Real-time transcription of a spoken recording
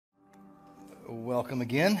welcome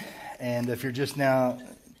again. And if you're just now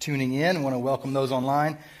tuning in, I want to welcome those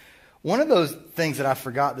online. One of those things that I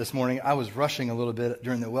forgot this morning, I was rushing a little bit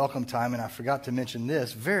during the welcome time, and I forgot to mention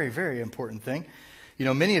this very, very important thing. You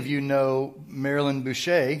know, many of you know Marilyn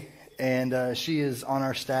Boucher, and she is on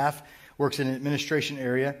our staff, works in an administration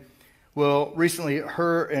area. Well, recently,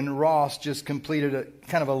 her and Ross just completed a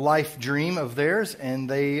kind of a life dream of theirs, and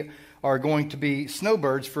they are going to be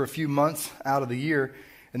snowbirds for a few months out of the year.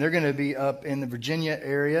 And they're going to be up in the Virginia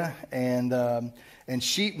area, and one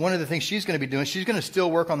of the things she's going to be doing, she's going to still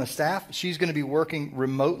work on the staff. She's going to be working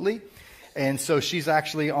remotely, and so she's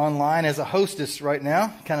actually online as a hostess right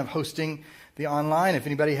now, kind of hosting the online. If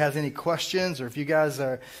anybody has any questions, or if you guys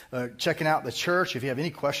are checking out the church, if you have any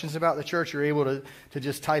questions about the church, you're able to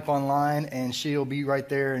just type online, and she'll be right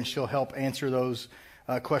there, and she'll help answer those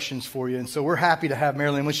questions for you. And so we're happy to have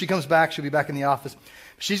Marilyn. When she comes back, she'll be back in the office.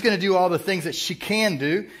 She's going to do all the things that she can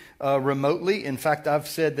do remotely. In fact, I've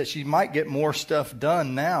said that she might get more stuff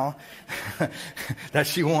done now, that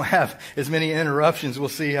she won't have as many interruptions. We'll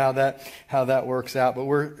see how that works out. But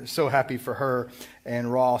we're so happy for her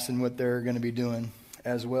and Ross and what they're going to be doing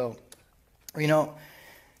as well. You know,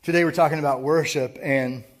 today we're talking about worship,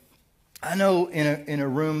 and I know in a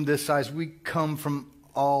room this size, we come from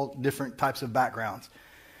all different types of backgrounds.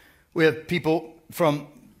 We have people from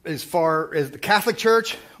as far as the Catholic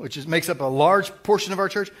Church, which makes up a large portion of our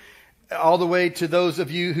church, all the way to those of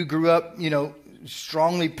you who grew up, you know,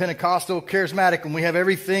 strongly Pentecostal, charismatic, and we have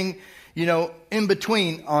everything, you know, in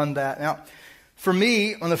between on that. Now, for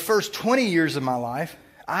me, on the first 20 years of my life,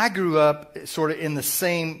 I grew up sort of in the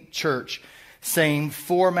same church, same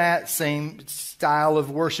format, same style of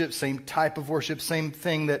worship, same type of worship, same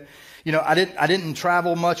thing that, you know, I didn't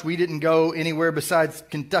travel much. We didn't go anywhere besides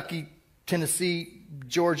Kentucky, Tennessee,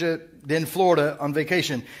 Georgia, then Florida on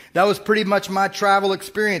vacation. That was pretty much my travel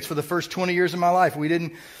experience for the first 20 years of my life. We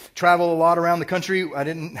didn't travel a lot around the country. I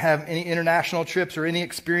didn't have any international trips or any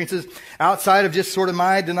experiences outside of just sort of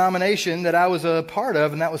my denomination that I was a part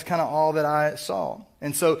of, and that was kind of all that I saw.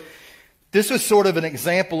 And so this was sort of an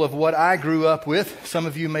example of what I grew up with. Some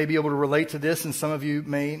of you may be able to relate to this, and some of you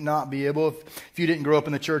may not be able. If you didn't grow up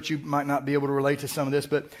in the church, you might not be able to relate to some of this.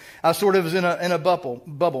 But I sort of was in a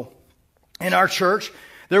bubble. In our church,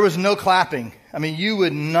 there was no clapping. I mean, you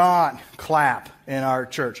would not clap in our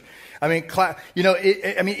church. I mean,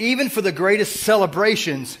 even for the greatest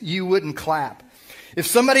celebrations, you wouldn't clap. If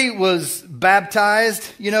somebody was baptized,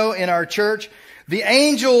 you know, in our church, the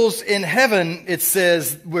angels in heaven, it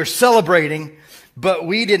says, we're celebrating, but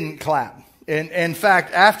we didn't clap. And in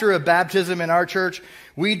fact, after a baptism in our church,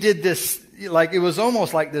 we did this, like, it was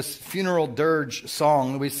almost like this funeral dirge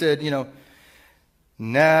song. We said, you know,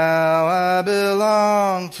 now I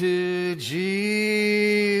belong to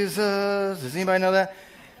Jesus. Does anybody know that?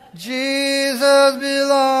 Jesus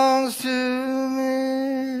belongs to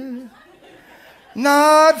me.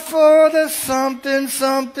 Not for the something,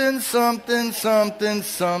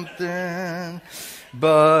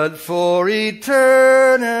 but for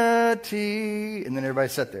eternity. And then everybody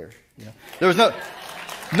sat there. You know? There was no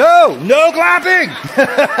clapping.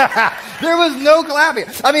 There was no clapping.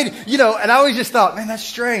 I mean, you know, and I always just thought, man, that's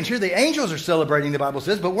strange. Here the angels are celebrating, the Bible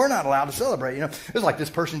says, but we're not allowed to celebrate. You know, it was like this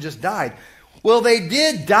person just died. Well, they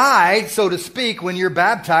did die, so to speak, when you're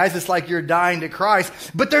baptized. It's like you're dying to Christ.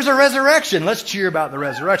 But there's a resurrection. Let's cheer about the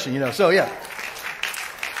resurrection, you know. So, yeah.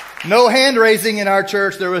 No hand raising in our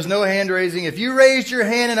church. There was no hand raising. If you raised your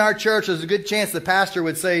hand in our church, there's a good chance the pastor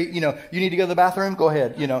would say, you know, you need to go to the bathroom? Go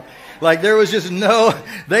ahead, you know. Like there was just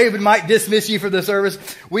they might dismiss you for the service.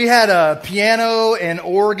 We had a piano and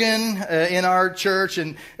organ in our church,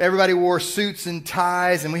 and everybody wore suits and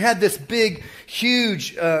ties. And we had this big,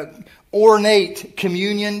 huge, ornate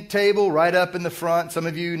communion table right up in the front. Some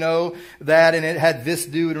of you know that, and it had "This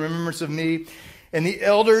do in remembrance of me." And the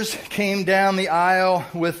elders came down the aisle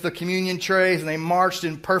with the communion trays, and they marched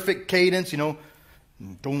in perfect cadence, you know,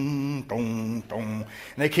 dong, dong, dong. And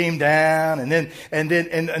they came down, and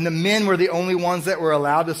the men were the only ones that were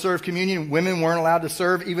allowed to serve communion. Women weren't allowed to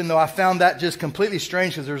serve, even though I found that just completely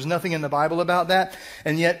strange because there was nothing in the Bible about that.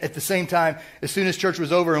 And yet, at the same time, as soon as church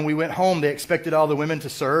was over and we went home, they expected all the women to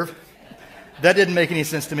serve. That didn't make any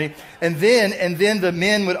sense to me. And then the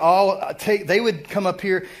men would they would come up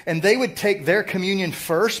here and they would take their communion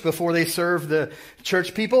first before they served the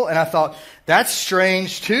church people. And I thought, that's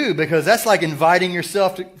strange too, because that's like inviting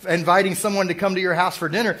someone to come to your house for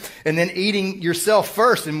dinner and then eating yourself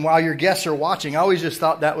first and while your guests are watching. I always just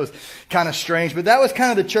thought that was kind of strange. But that was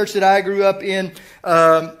kind of the church that I grew up in.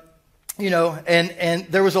 You know, and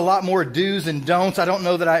there was a lot more do's and don'ts. I don't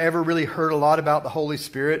know that I ever really heard a lot about the Holy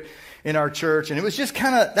Spirit. in our church. And that was just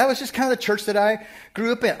kind of the church that I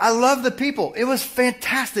grew up in. I love the people. It was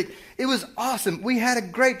fantastic. It was awesome. We had a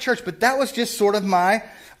great church, but that was just sort of my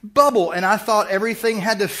bubble. And I thought everything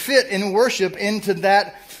had to fit in worship into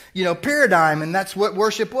that, paradigm. And that's what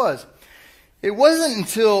worship was. It wasn't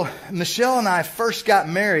until Michelle and I first got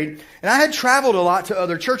married, and I had traveled a lot to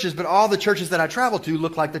other churches, but all the churches that I traveled to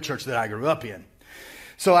looked like the church that I grew up in.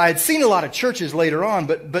 So I had seen a lot of churches later on,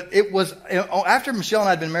 but it was after Michelle and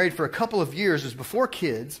I had been married for a couple of years. It was before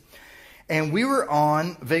kids, and we were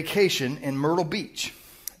on vacation in Myrtle Beach,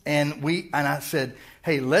 and I said,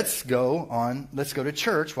 "Hey, let's go to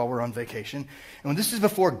church while we're on vacation." And this is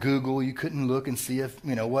before Google, you couldn't look and see if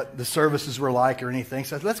what the services were like or anything.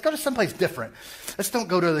 So let's go to someplace different. Let's don't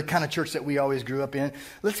go to the kind of church that we always grew up in.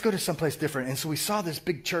 Let's go to someplace different. And so we saw this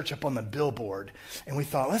big church up on the billboard, and we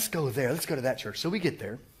thought, let's go there. Let's go to that church. So we get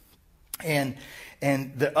there, and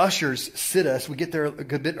the ushers sit us. We get there a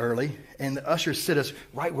good bit early, and the ushers sit us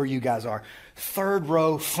right where you guys are, third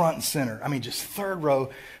row, front and center. I mean, just third row,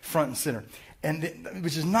 front and center.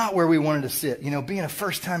 Which is not where we wanted to sit. Being a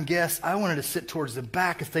first-time guest, I wanted to sit towards the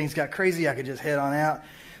back. If things got crazy, I could just head on out.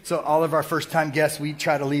 So all of our first-time guests, we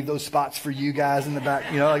try to leave those spots for you guys in the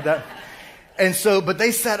back, like that. And so, but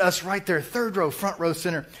they sat us right there, third row, front row,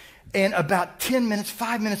 center. And about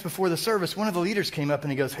 5 minutes before the service, one of the leaders came up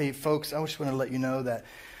and he goes, "Hey, folks, I just want to let you know that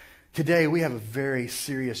today we have a very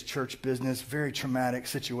serious church business, very traumatic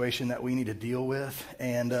situation that we need to deal with.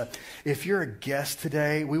 And if you're a guest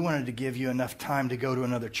today, we wanted to give you enough time to go to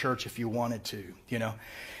another church if you wanted to,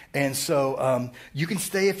 And so you can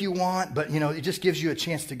stay if you want, but, it just gives you a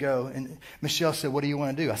chance to go." And Michelle said, "What do you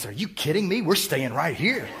want to do?" I said, "Are you kidding me? We're staying right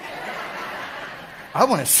here. I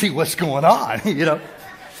want to see what's going on,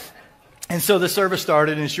 And so the service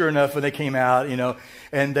started, and sure enough, when they came out,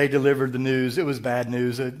 and they delivered the news, it was bad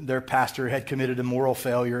news. Their pastor had committed a moral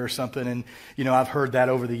failure or something, and, I've heard that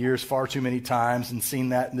over the years far too many times and seen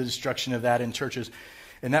that and the destruction of that in churches,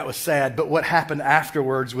 and that was sad. But what happened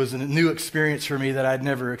afterwards was a new experience for me that I'd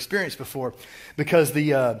never experienced before, because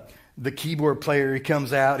the keyboard player, he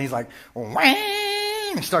comes out, and he's like, "Wah!"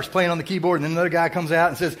 and starts playing on the keyboard, and then another guy comes out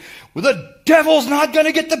and says, "Well, the devil's not going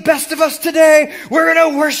to get the best of us today. We're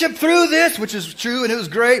going to worship through this," which is true, and it was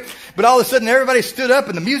great. But all of a sudden, everybody stood up,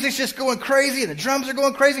 and the music's just going crazy, and the drums are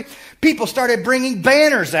going crazy. People started bringing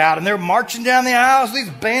banners out, and they're marching down the aisles with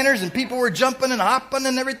these banners, and people were jumping and hopping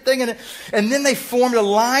and everything. And then they formed a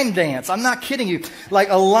line dance. I'm not kidding you, like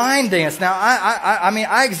a line dance. Now, I mean,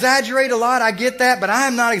 I exaggerate a lot. I get that, but I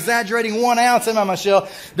am not exaggerating 1 ounce, am I, Michelle?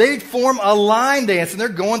 They form a line dance, and they're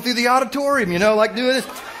going through the auditorium, like doing this.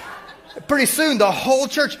 Pretty soon, the whole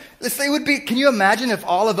church, can you imagine if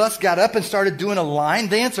all of us got up and started doing a line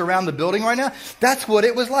dance around the building right now? That's what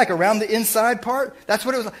it was like, around the inside part. That's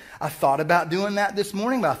what it was like. I thought about doing that this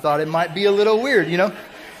morning, but I thought it might be a little weird,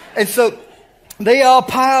 And so they all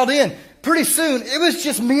piled in. Pretty soon, it was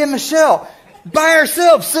just me and Michelle by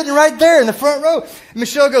ourselves, sitting right there in the front row.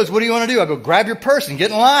 Michelle goes, "What do you want to do?" I go, "Grab your purse and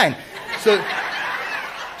get in line." So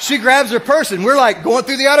she grabs her purse, and we're like going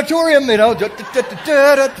through the auditorium,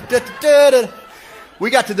 We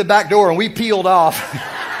got to the back door, and we peeled off.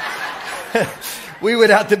 We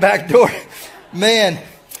went out the back door. Man,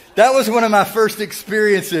 that was one of my first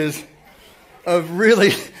experiences of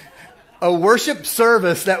really a worship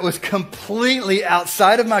service that was completely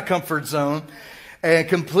outside of my comfort zone and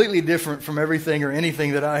completely different from everything or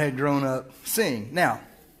anything that I had grown up seeing. Now,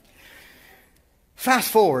 fast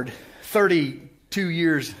forward 32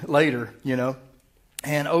 years later,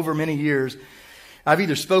 and over many years, I've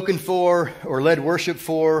either spoken for or led worship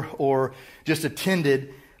for or just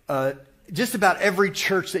attended just about every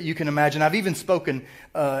church that you can imagine. I've even spoken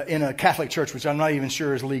in a Catholic church, which I'm not even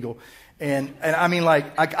sure is legal. And I mean,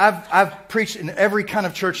 I've preached in every kind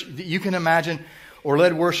of church that you can imagine or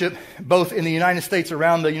led worship, both in the United States,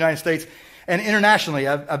 around the United States, and internationally.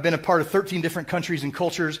 I've been a part of 13 different countries and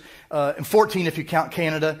cultures, and 14 if you count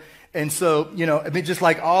Canada. And so, I mean, just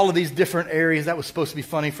like all of these different areas. That was supposed to be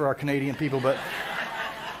funny for our Canadian people, but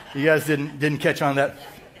you guys didn't catch on that.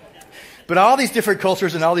 But all these different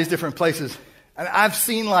cultures and all these different places, and I've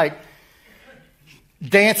seen like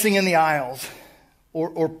dancing in the aisles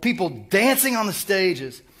or people dancing on the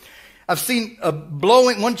stages. I've seen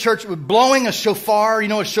one church blowing a shofar. You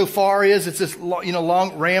know what a shofar is? It's this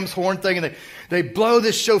long ram's horn thing, and they blow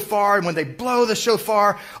this shofar, and when they blow the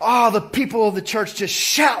shofar, the people of the church just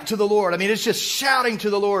shout to the Lord. I mean, it's just shouting to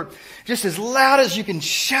the Lord. Just as loud as you can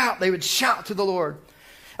shout, they would shout to the Lord.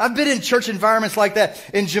 I've been in church environments like that.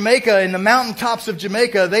 In Jamaica, in the mountaintops of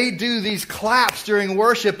Jamaica, they do these claps during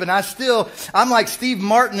worship, and I'm like Steve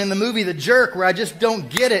Martin in the movie The Jerk, where I just don't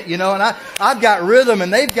get it, and I've got rhythm,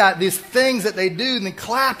 and they've got these things that they do, and the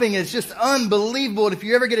clapping is just unbelievable. And if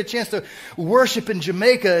you ever get a chance to worship in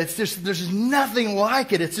Jamaica, there's just nothing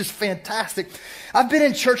like it. It's just fantastic. I've been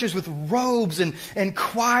in churches with robes and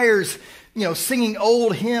choirs, singing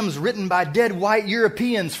old hymns written by dead white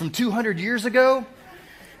Europeans from 200 years ago.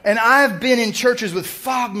 And I've been in churches with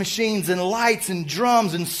fog machines and lights and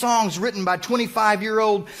drums and songs written by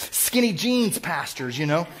 25-year-old skinny jeans pastors,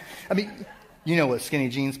 I mean, you know what skinny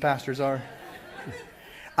jeans pastors are?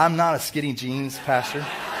 I'm not a skinny jeans pastor.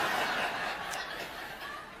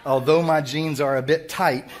 Although my jeans are a bit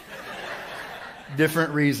tight,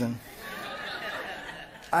 different reason.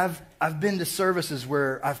 I've been to services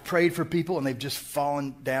where I've prayed for people and they've just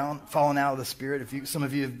fallen out of the Spirit. Some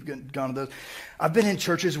of you have gone to those. I've been in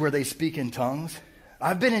churches where they speak in tongues.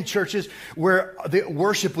 I've been in churches where the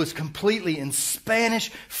worship was completely in Spanish,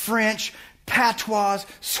 French, patois,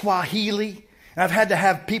 Swahili. And I've had to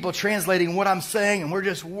have people translating what I'm saying, and we're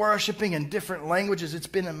just worshiping in different languages. It's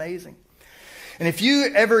been amazing. And if you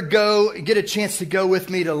ever get a chance to go with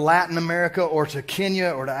me to Latin America or to Kenya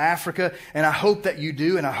or to Africa, and I hope that you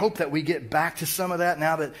do, and I hope that we get back to some of that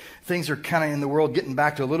now that things are kind of in the world getting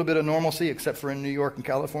back to a little bit of normalcy, except for in New York and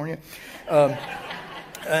California.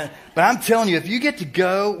 But I'm telling you, if you get to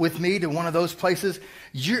go with me to one of those places,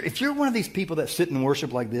 if you're one of these people that sit and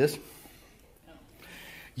worship like this,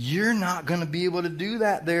 you're not going to be able to do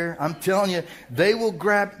that there. I'm telling you,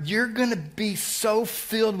 you're going to be so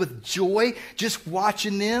filled with joy just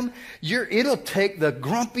watching them. It'll take the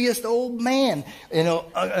grumpiest old man, and he'll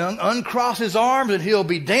uncross his arms, and he'll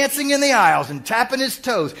be dancing in the aisles and tapping his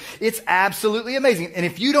toes. It's absolutely amazing. And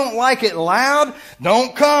if you don't like it loud,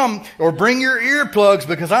 don't come or bring your earplugs,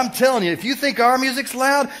 because I'm telling you, if you think our music's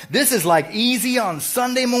loud, this is like easy on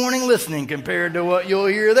Sunday morning listening compared to what you'll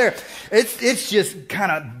hear there. It's just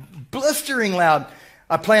kind of blistering loud.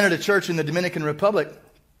 I planted a church in the Dominican Republic,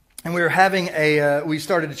 and we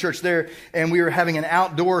started a church there, and we were having an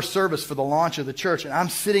outdoor service for the launch of the church, and I'm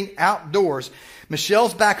sitting outdoors.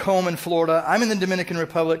 Michelle's back home in Florida. I'm in the Dominican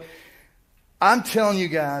Republic. I'm telling you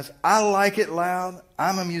guys, I like it loud.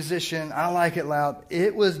 I'm a musician. I like it loud.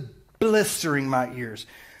 It was blistering my ears.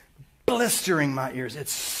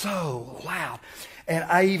 It's so loud. And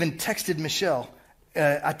I even texted Michelle.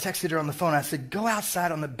 I texted her on the phone. I said, go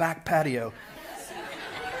outside on the back patio.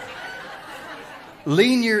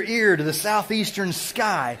 Lean your ear to the southeastern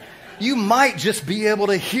sky. You might just be able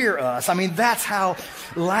to hear us. I mean, that's how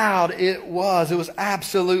loud it was. It was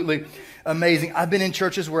absolutely amazing. I've been in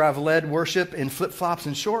churches where I've led worship in flip-flops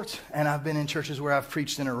and shorts, and I've been in churches where I've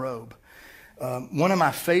preached in a robe. One of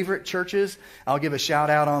my favorite churches, I'll give a shout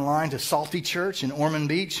out online to Salty Church in Ormond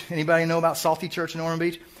Beach. Anybody know about Salty Church in Ormond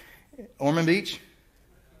Beach? Ormond Beach?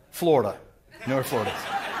 Florida. You know where Florida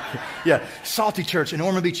is? Yeah, Salty Church in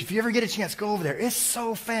Ormond Beach. If you ever get a chance, go over there. It's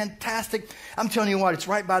so fantastic. I'm telling you what, it's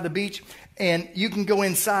right by the beach, and you can go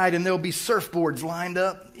inside, and there'll be surfboards lined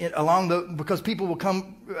up because people will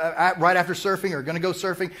come right after surfing or going to go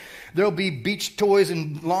surfing. There'll be beach toys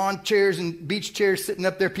and lawn chairs and beach chairs sitting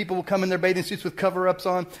up there. People will come in their bathing suits with cover-ups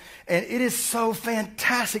on, and it is so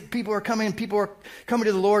fantastic. People are coming to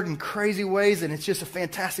the Lord in crazy ways, and it's just a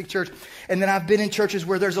fantastic church. And then I've been in churches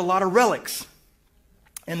where there's a lot of relics,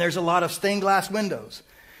 and there's a lot of stained glass windows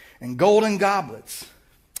and golden goblets.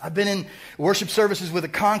 I've been in worship services with a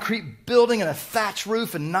concrete building and a thatch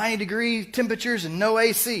roof and 90-degree temperatures and no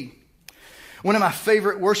AC. One of my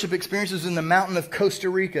favorite worship experiences was in the mountain of Costa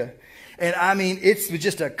Rica. And I mean, it was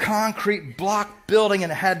just a concrete block building,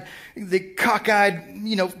 and it had the cockeyed,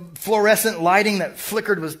 fluorescent lighting that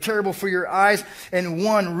flickered, was terrible for your eyes. And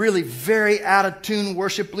one really very out-of-tune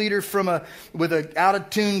worship leader with an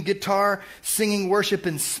out-of-tune guitar singing worship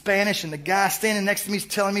in Spanish. And the guy standing next to me is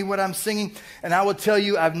telling me what I'm singing. And I will tell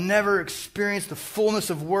you, I've never experienced the fullness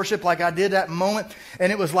of worship like I did that moment.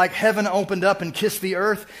 And it was like heaven opened up and kissed the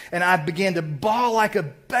earth. And I began to bawl like a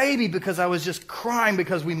baby because I was just crying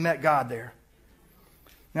because we met God there.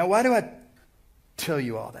 Now, why do I tell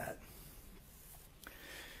you all that?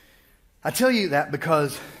 I tell you that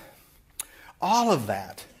because all of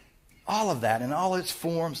that in all its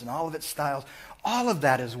forms and all of its styles, all of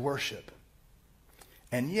that is worship.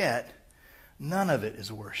 And yet, none of it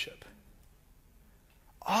is worship.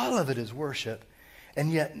 All of it is worship,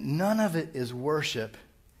 and yet none of it is worship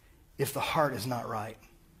if the heart is not right.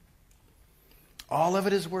 All of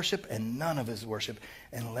it is worship, and none of it is worship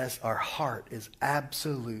unless our heart is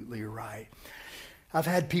absolutely right. I've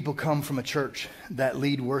had people come from a church that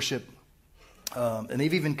lead worship And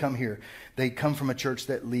they've even come here. They come from a church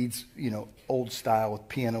that leads, old style with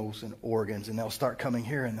pianos and organs. And they'll start coming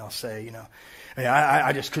here and they'll say, hey,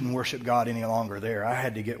 I just couldn't worship God any longer there. I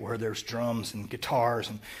had to get where there's drums and guitars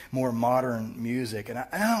and more modern music. And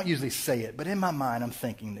I don't usually say it, but in my mind I'm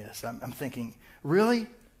thinking this. I'm thinking, really?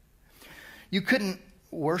 You couldn't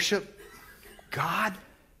worship God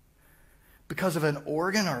because of an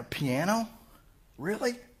organ or a piano?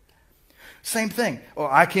 Really? Same thing. Oh,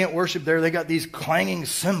 I can't worship there. They got these clanging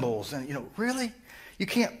cymbals. And, really? You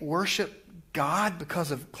can't worship God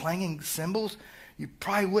because of clanging cymbals? You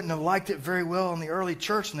probably wouldn't have liked it very well in the early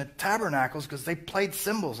church in the tabernacles because they played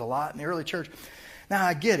cymbals a lot in the early church. Now,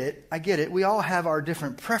 I get it. We all have our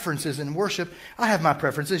different preferences in worship. I have my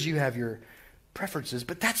preferences. You have your preferences.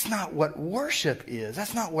 But that's not what worship is.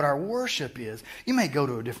 That's not what our worship is. You may go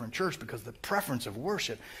to a different church because of the preference of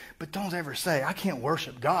worship. But don't ever say, I can't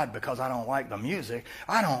worship God because I don't like the music.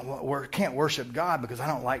 Can't worship God because I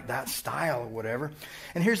don't like that style or whatever.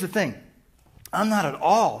 And here's the thing. I'm not at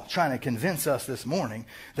all trying to convince us this morning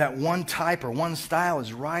that one type or one style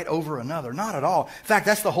is right over another. Not at all. In fact,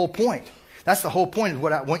 that's the whole point. That's the whole point of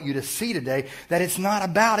what I want you to see today, that it's not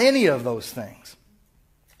about any of those things.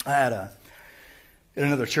 I had in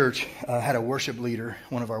another church, had a worship leader.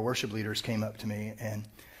 One of our worship leaders came up to me, and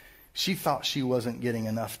she thought she wasn't getting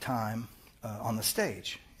enough time on the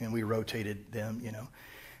stage. And we rotated them,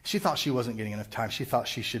 She thought she wasn't getting enough time. She thought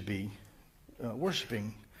she should be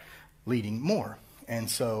worshiping, leading more. And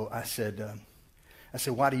so I said,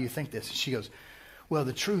 why do you think this? And she goes, well,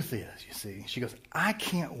 the truth is, you see, she goes, I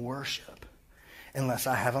can't worship unless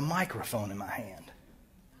I have a microphone in my hand.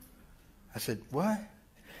 I said, what?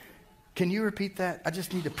 Can you repeat that? I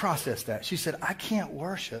just need to process that. She said, I can't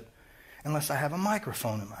worship unless I have a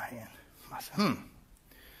microphone in my hand. I said,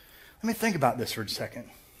 Let me think about this for a second.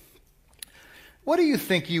 What do you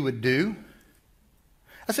think you would do?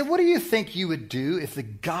 I said, what do you think you would do if the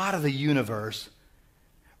God of the universe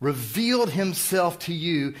revealed himself to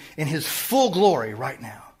you in his full glory right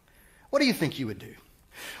now? What do you think you would do?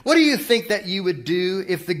 What do you think that you would do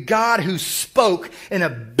if the God who spoke and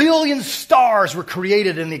 1 billion stars were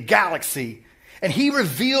created in the galaxy, and he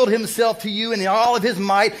revealed himself to you in all of his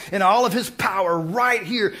might and all of his power right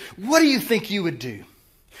here? What do you think you would do?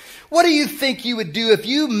 What do you think you would do if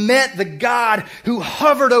you met the God who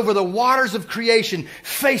hovered over the waters of creation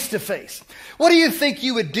face to face? What do you think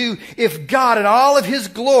you would do if God in all of his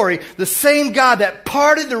glory, the same God that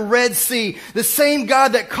parted the Red Sea, the same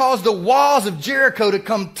God that caused the walls of Jericho to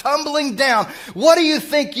come tumbling down, what do you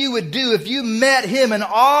think you would do if you met him in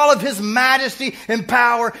all of his majesty and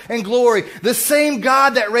power and glory? The same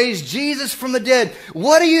God that raised Jesus from the dead,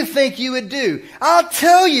 what do you think you would do? I'll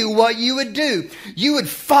tell you what you would do. You would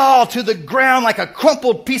fall to the ground like a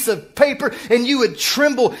crumpled piece of paper, and you would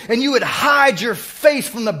tremble, and you would hide your face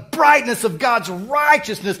from the brightness of God's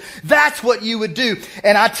righteousness. That's what you would do.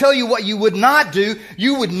 And I tell you what you would not do.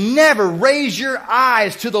 You would never raise your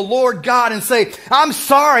eyes to the Lord God and say, I'm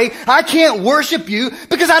sorry, I can't worship you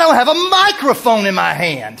because I don't have a microphone in my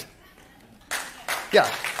hand. Yeah.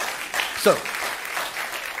 So,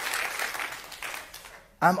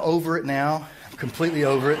 I'm over it now. I'm completely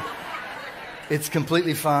over it. It's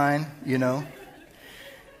completely fine,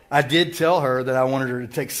 I did tell her that I wanted her to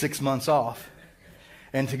take 6 months off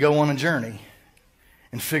and to go on a journey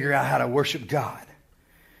and figure out how to worship God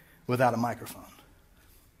without a microphone.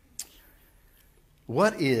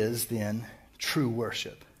 What is, then, true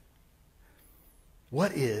worship?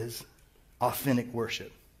 What is authentic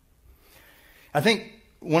worship? I think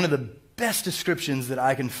one of the best descriptions that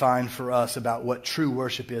I can find for us about what true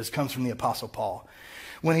worship is comes from the Apostle Paul.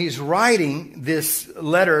 When he's writing this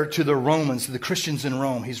letter to the Romans, to the Christians in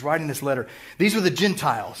Rome, he's writing this letter. These were the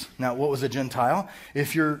Gentiles. Now, what was a Gentile?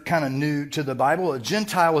 If you're kind of new to the Bible, a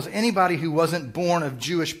Gentile was anybody who wasn't born of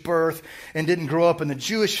Jewish birth and didn't grow up in the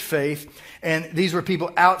Jewish faith. And these were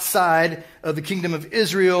people outside of the kingdom of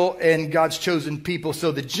Israel and God's chosen people.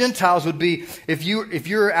 So the Gentiles would be, if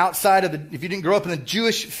you're outside of if you didn't grow up in the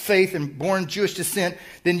Jewish faith and born Jewish descent,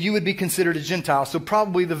 then you would be considered a Gentile. So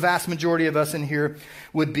probably the vast majority of us in here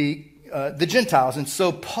would be the Gentiles. And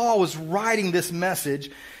so Paul was writing this message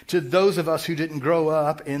to those of us who didn't grow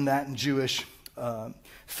up in that Jewish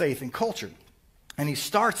faith and culture. And he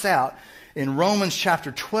starts out in Romans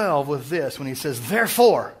chapter 12 with this, when he says,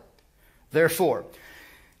 Therefore.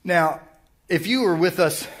 Now, if you were with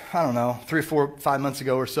us, 3, 4, 5 months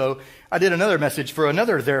ago or so, I did another message for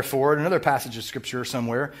another therefore, another passage of scripture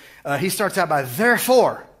somewhere. He starts out by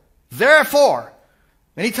therefore,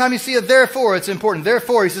 Anytime you see a therefore, it's important.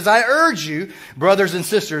 Therefore, he says, I urge you, brothers and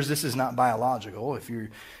sisters, this is not biological. If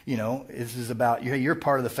this is about, you're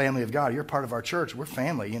part of the family of God. You're part of our church. We're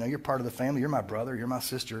family. You're part of the family. You're my brother. You're my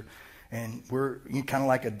sister. And we're kind of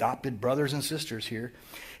like adopted brothers and sisters here.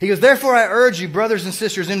 He goes, therefore, I urge you, brothers and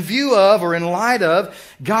sisters, in view of or in light of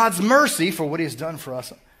God's mercy for what he has done for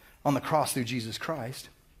us on the cross through Jesus Christ,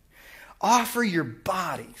 offer your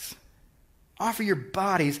bodies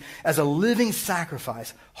as a living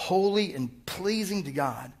sacrifice, holy and pleasing to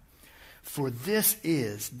God. For this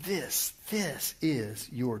is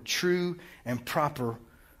your true and proper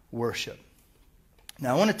worship.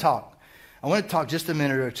 Now I want to talk just a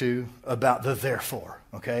minute or two about the therefore,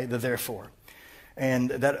 okay? The therefore.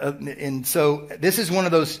 And so this is one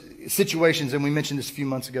of those situations, and we mentioned this a few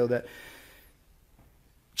months ago, that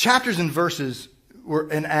chapters and verses were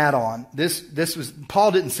an add-on. This was,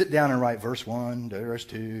 Paul didn't sit down and write verse 1, verse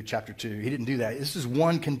 2, chapter 2. He didn't do that. This is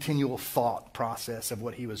one continual thought process of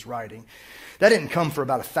what he was writing. That didn't come for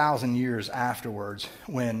about 1,000 years afterwards,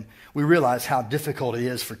 when we realized how difficult it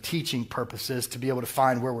is for teaching purposes to be able to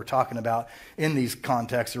find where we're talking about in these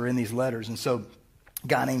contexts or in these letters. And so a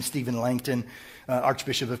guy named Stephen Langton,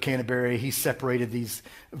 Archbishop of Canterbury, he separated these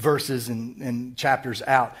verses and chapters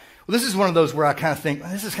out. Well, this is one of those where I kind of think,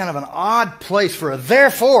 this is kind of an odd place for a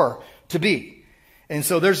therefore to be. And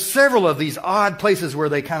so there's several of these odd places where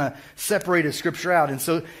they kind of separated Scripture out. And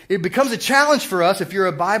so it becomes a challenge for us if you're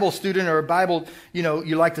a Bible student or a Bible, you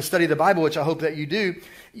like to study the Bible, which I hope that you do.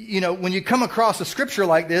 When you come across a Scripture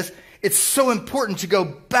like this, it's so important to go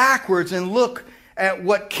backwards and look at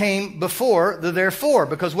what came before the therefore,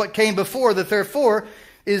 because what came before the therefore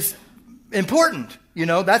is important.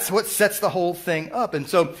 That's what sets the whole thing up. And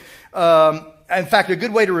so, in fact, a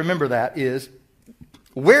good way to remember that is,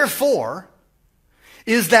 wherefore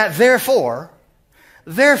is that therefore?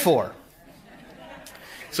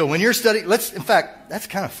 So when you're studying, in fact, that's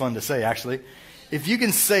kind of fun to say, actually. If you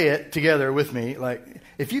can say it together with me,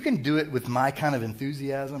 if you can do it with my kind of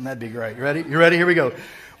enthusiasm, that'd be great. You ready? You ready? Here we go.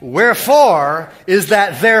 Wherefore is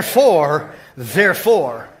that therefore?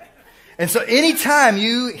 And so anytime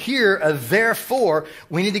you hear a therefore,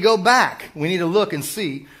 we need to go back. We need to look and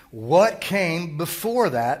see what came before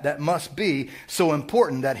that must be so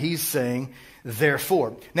important that he's saying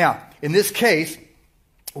therefore. Now, in this case,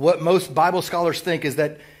 what most Bible scholars think is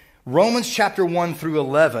that Romans chapter 1 through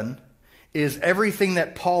 11 is everything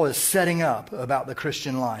that Paul is setting up about the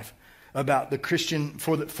Christian life, about the Christian,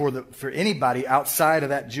 for anybody outside of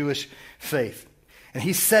that Jewish faith. And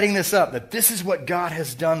he's setting this up, that this is what God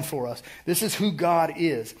has done for us. This is who God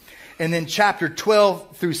is. And then chapter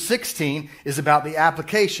 12 through 16 is about the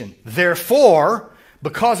application. Therefore,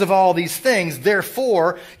 because of all these things,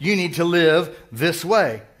 therefore, you need to live this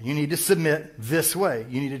way. You need to submit this way.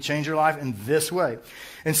 You need to change your life in this way.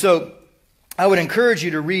 And so I would encourage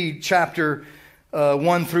you to read chapter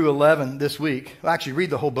 1 through 11 this week. Well, actually, read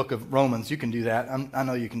the whole book of Romans. You can do that. I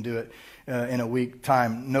know you can do it in a week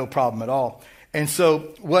time, no problem at all. And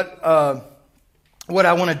so what I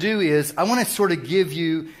want to do is I want to sort of give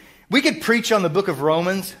you, we could preach on the book of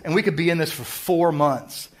Romans and we could be in this for 4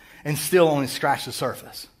 months and still only scratch the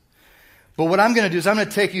surface. But what I'm going to do is I'm going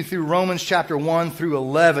to take you through Romans chapter 1 through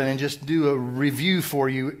 11 and just do a review for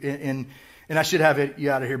you. And I should have you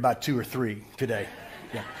out of here by 2 or 3 today.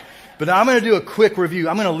 Yeah. But I'm going to do a quick review.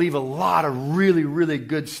 I'm going to leave a lot of really, really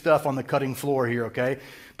good stuff on the cutting floor here, okay?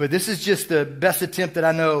 But this is just the best attempt that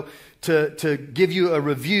I know to give you a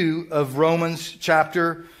review of Romans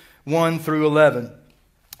chapter 1 through 11.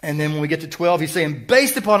 And then when we get to 12, he's saying,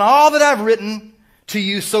 based upon all that I've written to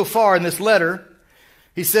you so far in this letter,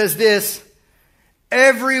 he says this,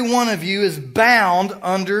 every one of you is bound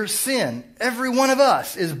under sin. Every one of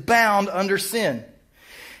us is bound under sin.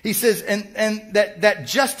 He says, and that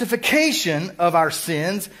justification of our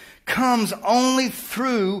sins comes only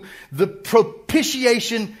through the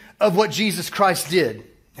propitiation of what Jesus Christ did.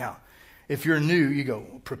 Now, if you're new, you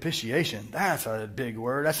go, propitiation, that's a big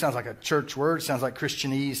word. That sounds like a church word. It sounds like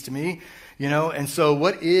Christianese to me, And so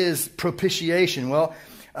what is propitiation? Well,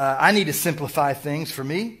 I need to simplify things for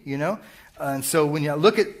me, And so when you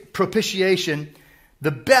look at propitiation,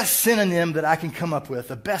 the best synonym that I can come up with,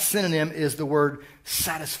 the best synonym is the word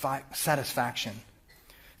satisfaction.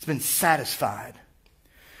 It's been satisfied.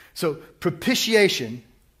 So propitiation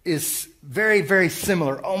is very, very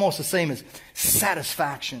similar, almost the same as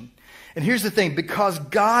satisfaction. And here's the thing, because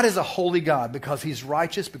God is a holy God, because he's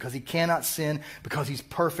righteous, because he cannot sin, because he's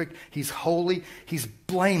perfect, he's holy, he's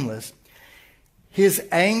blameless, his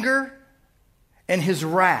anger and his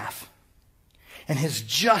wrath and his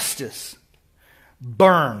justice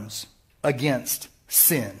burns against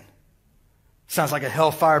sin. Sounds like a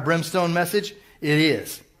hellfire brimstone message? It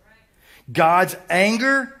is. God's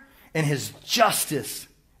anger and his justice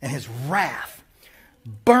and his wrath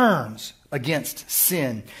burns against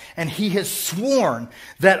sin. And he has sworn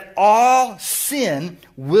that all sin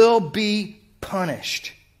will be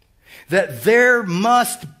punished. That there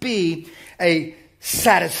must be a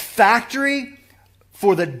satisfactory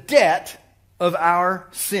for the debt of our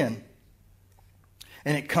sin.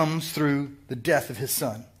 And it comes through the death of his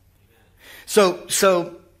son.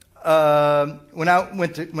 So when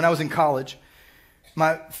I was in college,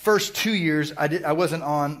 my first 2 years, I wasn't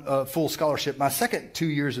on full scholarship. My second 2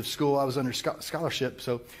 years of school, I was under scholarship.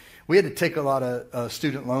 So we had to take a lot of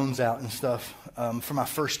student loans out and stuff for my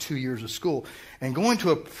first 2 years of school. And going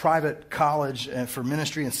to a private college for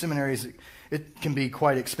ministry and seminaries, it can be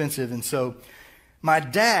quite expensive. And so my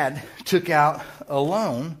dad took out a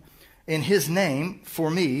loan in his name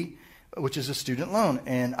for me, which is a student loan.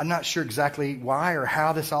 And I'm not sure exactly why or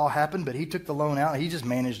how this all happened, but he took the loan out. He just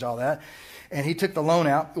managed all that. And he took the loan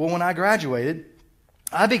out. Well, when I graduated,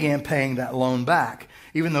 I began paying that loan back.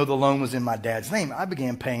 Even though the loan was in my dad's name, I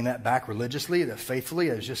began paying that back religiously, faithfully.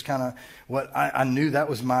 It was just kind of what I knew that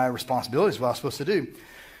was my responsibility, what I was supposed to do.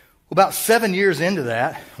 About 7 years into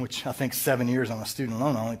that, which I think 7 years on a student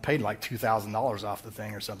loan, I only paid like $2,000 off the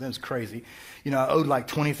thing or something. It was crazy. You know, I owed like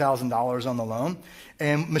 $20,000 on the loan.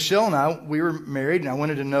 And Michelle and I, we were married, and I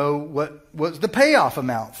wanted to know what was the payoff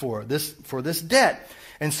amount for this debt.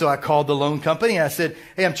 And so I called the loan company, and I said,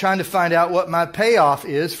 hey, I'm trying to find out what my payoff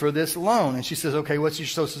is for this loan. And she says, okay, what's your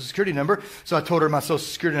Social Security number? So I told her my Social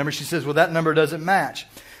Security number. She says, well, that number doesn't match.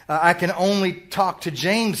 I can only talk to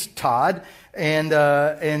James Todd, and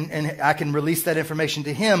I can release that information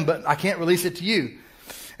to him, but I can't release it to you.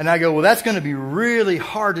 And I go, well, that's going to be really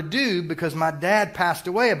hard to do because my dad passed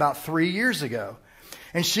away about 3 years ago.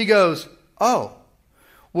 And she goes, oh,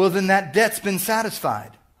 well, then that debt's been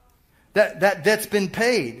satisfied. That debt's been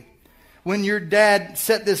paid. When your dad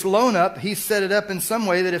set this loan up, he set it up in some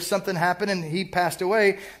way that if something happened and he passed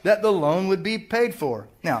away, that the loan would be paid for.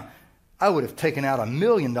 Now, I would have taken out $1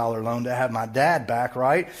 million loan to have my dad back,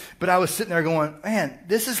 right? But I was sitting there going, man,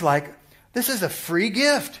 this is a free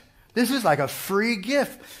gift. This is like a free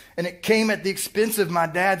gift. And it came at the expense of my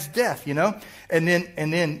dad's death, you know? And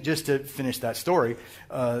then just to finish that story,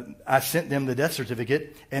 I sent them the death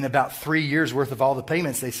certificate and about 3 years worth of all the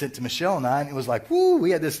payments they sent to Michelle and I. And it was like, whoo,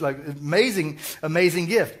 we had this like amazing, amazing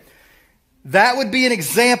gift. That would be an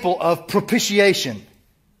example of propitiation.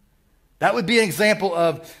 That would be an example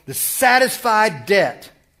of the satisfied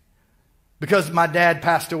debt because my dad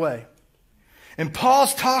passed away. And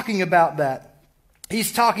Paul's talking about that.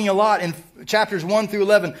 He's talking a lot in chapters 1 through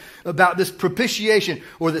 11 about this propitiation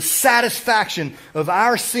or the satisfaction of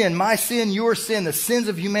our sin, my sin, your sin, the sins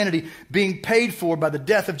of humanity being paid for by the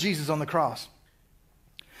death of Jesus on the cross.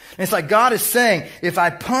 And it's like God is saying, if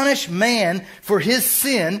I punish man for his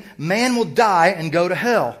sin, man will die and go to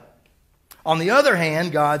hell. On the other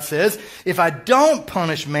hand, God says, if I don't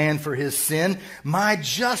punish man for his sin, my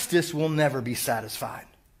justice will never be satisfied.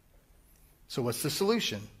 So what's the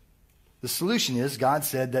solution? The solution is God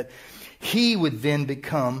said that he would then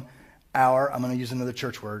become our, I'm going to use another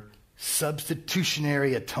church word,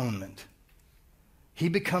 substitutionary atonement. He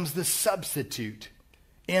becomes the substitute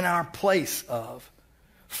in our place of,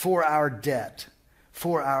 for our debt,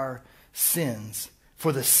 for our sins,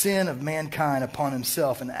 for the sin of mankind upon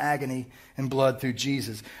himself in agony and blood through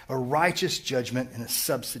Jesus. A righteous judgment and a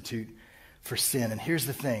substitute for sin. And here's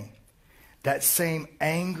the thing. That same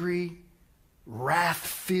angry,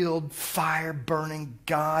 wrath-filled, fire-burning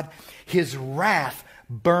God, his wrath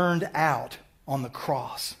burned out on the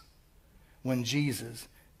cross when Jesus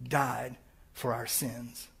died for our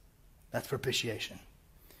sins. That's propitiation.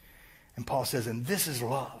 And Paul says, and this is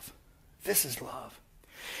love. This is love.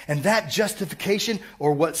 And that justification,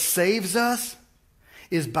 or what saves us,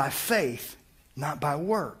 is by faith, not by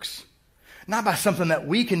works. Not by something that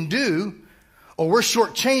we can do, or we're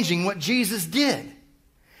shortchanging what Jesus did.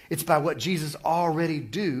 It's by what Jesus already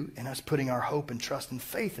do and us putting our hope and trust and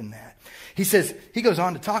faith in that. He says, he goes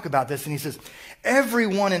on to talk about this, and he says,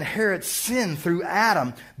 everyone inherits sin through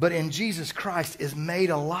Adam, but in Jesus Christ is made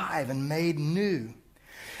alive and made new.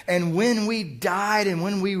 And when we died and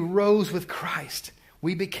when we rose with Christ,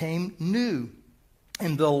 we became new.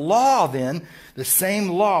 And the law then, the same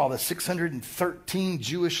law, the 613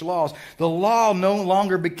 Jewish laws, the law no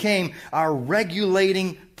longer became our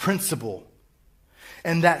regulating principle.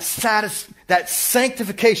 And that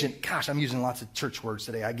sanctification, gosh, I'm using lots of church words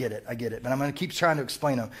today. I get it. But I'm going to keep trying to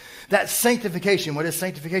explain them. That sanctification, what is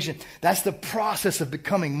sanctification? That's the process of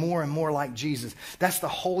becoming more and more like Jesus. That's the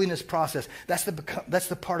holiness process. That's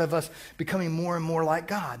the part of us becoming more and more like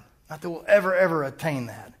God. Not that we'll ever attain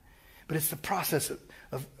that. But it's the process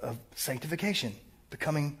of sanctification,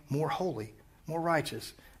 becoming more holy, more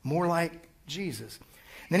righteous, more like Jesus.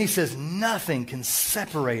 And then he says, nothing can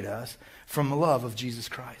separate us from the love of Jesus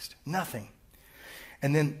Christ. Nothing.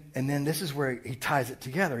 And then this is where he ties it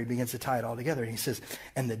together. He begins to tie it all together. And he says,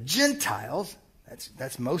 and the Gentiles,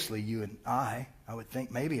 that's mostly you and I would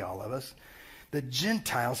think maybe all of us, the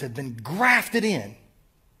Gentiles have been grafted in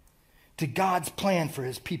to God's plan for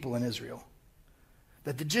his people in Israel.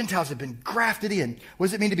 That the Gentiles have been grafted in. What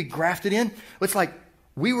does it mean to be grafted in? Well, it's like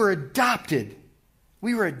we were adopted.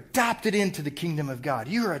 We were adopted into the kingdom of God.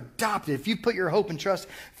 You are adopted. If you put your hope and trust,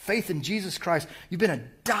 faith in Jesus Christ, you've been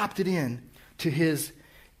adopted in to his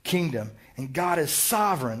kingdom. And God is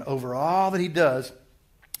sovereign over all that he does.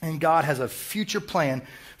 And God has a future plan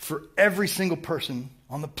for every single person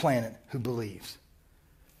on the planet who believes.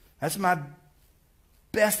 That's my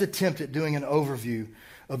best attempt at doing an overview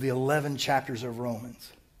of the 11 chapters of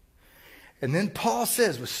Romans. And then Paul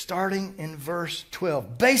says, we're starting in verse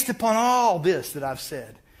 12, based upon all this that I've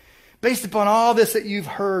said, based upon all this that you've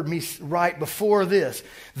heard me write before this,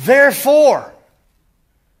 therefore,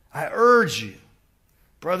 I urge you,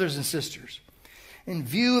 brothers and sisters, in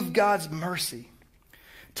view of God's mercy,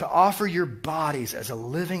 to offer your bodies as a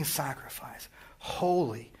living sacrifice,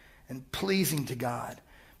 holy and pleasing to God,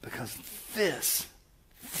 because this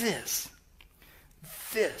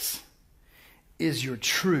is your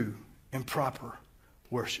true and proper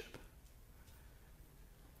worship.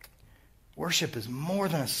 Worship is more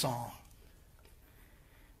than a song.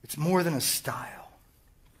 It's more than a style.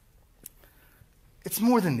 It's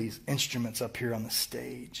more than these instruments up here on the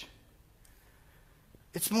stage.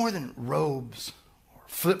 It's more than robes or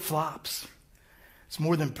flip-flops. It's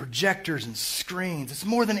more than projectors and screens. It's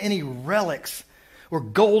more than any relics or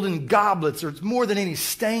golden goblets, or it's more than any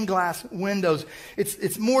stained glass windows.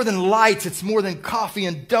 It's more than lights. It's more than coffee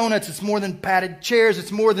and donuts. It's more than padded chairs.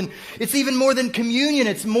 It's even more than communion.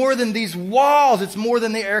 It's more than these walls. It's more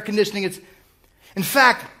than the air conditioning. In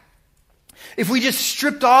fact, if we just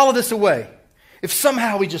stripped all of this away, if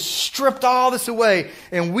somehow we just stripped all this away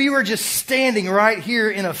and we were just standing right here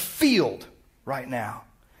in a field right now,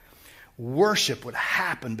 worship would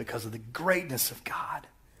happen because of the greatness of God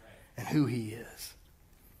and who he is.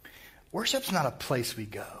 Worship's not a place we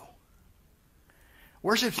go.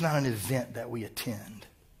 Worship's not an event that we attend.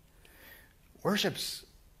 Worship's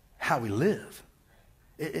how we live.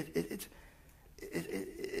 It's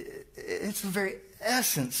the very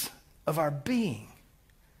essence of our being.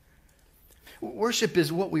 Worship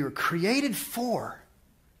is what we were created for.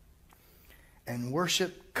 And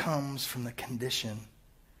worship comes from the condition,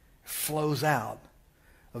 flows out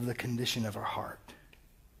of the condition of our heart.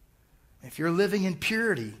 If you're living in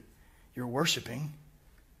purity, you're worshiping,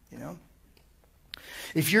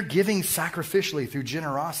 If you're giving sacrificially through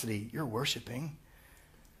generosity, you're worshiping.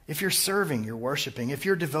 If you're serving, you're worshiping. If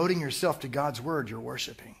you're devoting yourself to God's word, you're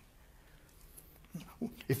worshiping.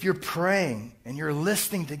 If you're praying and you're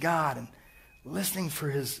listening to God and listening for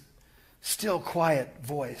his still quiet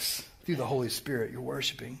voice through the Holy Spirit, you're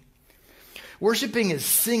worshiping. Worshiping is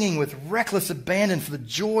singing with reckless abandon for the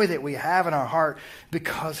joy that we have in our heart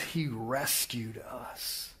because he rescued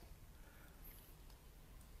us.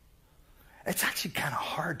 It's actually kind of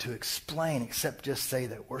hard to explain except just say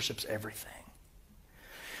that worship's everything.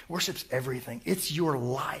 Worship's everything. It's your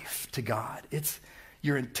life to God. It's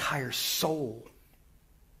your entire soul,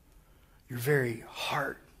 your very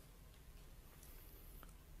heart,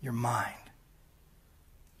 your mind,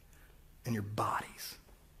 and your bodies.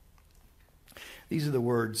 These are the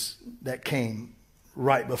words that came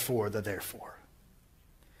right before the therefore.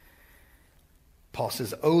 Paul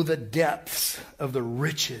says, oh, the depths of the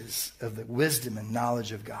riches of the wisdom and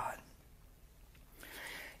knowledge of God.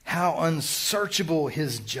 How unsearchable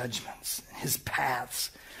his judgments, his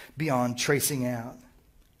paths beyond tracing out.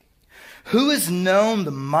 Who has known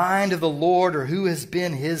the mind of the Lord, or who has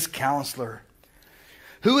been his counselor?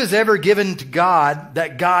 Who has ever given to God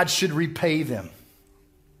that God should repay them?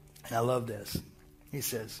 And I love this. He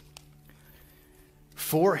says,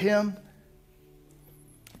 for him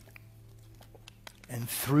and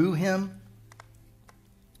through him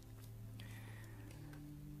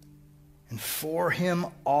and for him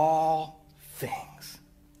all things.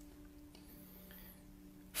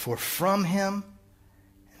 For from him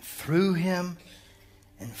and through him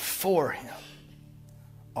and for him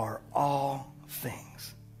are all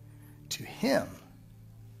things. To him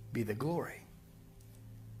be the glory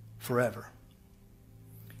forever.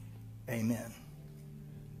 Amen.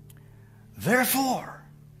 Therefore,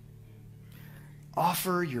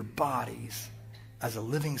 offer your bodies as a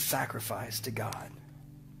living sacrifice to God.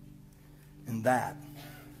 And that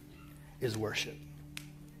is worship.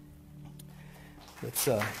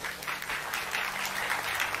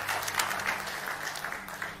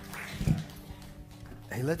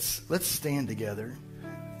 Let's stand together,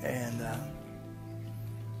 and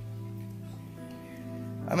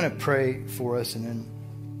I'm going to pray for us, and then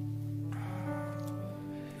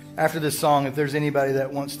after this song, if there's anybody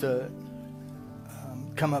that wants to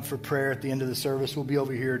come up for prayer at the end of the service, we'll be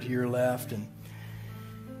over here to your left. And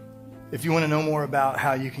if you want to know more about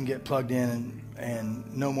how you can get plugged in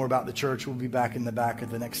and know more about the church, we'll be back in the back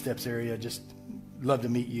of the Next Steps area. Just love to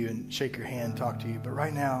meet you and shake your hand, talk to you. But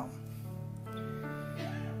right now,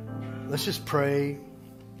 let's just pray.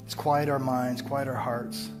 Let's quiet our minds, quiet our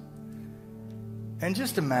hearts. And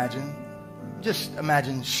just imagine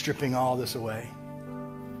stripping all this away.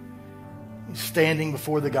 Standing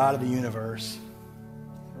before the God of the universe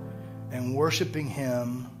and worshiping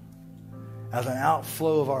him as an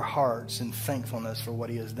outflow of our hearts in thankfulness for what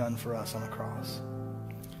he has done for us on the cross.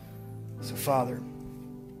 So, Father,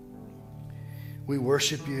 we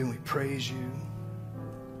worship you and we praise you.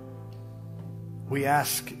 We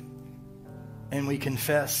ask and we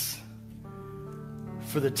confess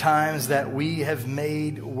for the times that we have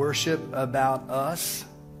made worship about us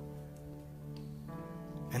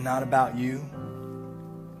and not about you.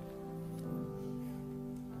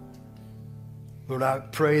 Lord, I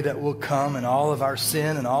pray that we'll come in all of our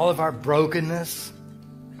sin and all of our brokenness,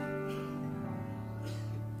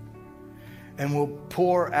 and we'll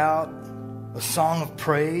pour out a song of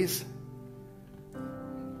praise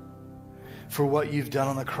for what you've done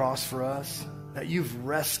on the cross for us, that you've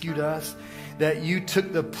rescued us, that you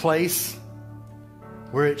took the place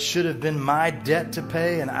where it should have been my debt to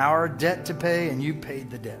pay and our debt to pay, and you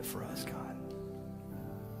paid the debt for us, God.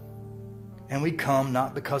 And we come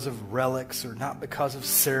not because of relics or not because of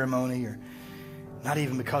ceremony or not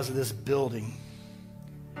even because of this building.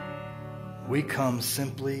 We come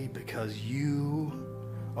simply because you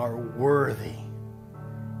are worthy.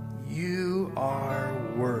 You are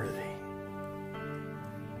worthy.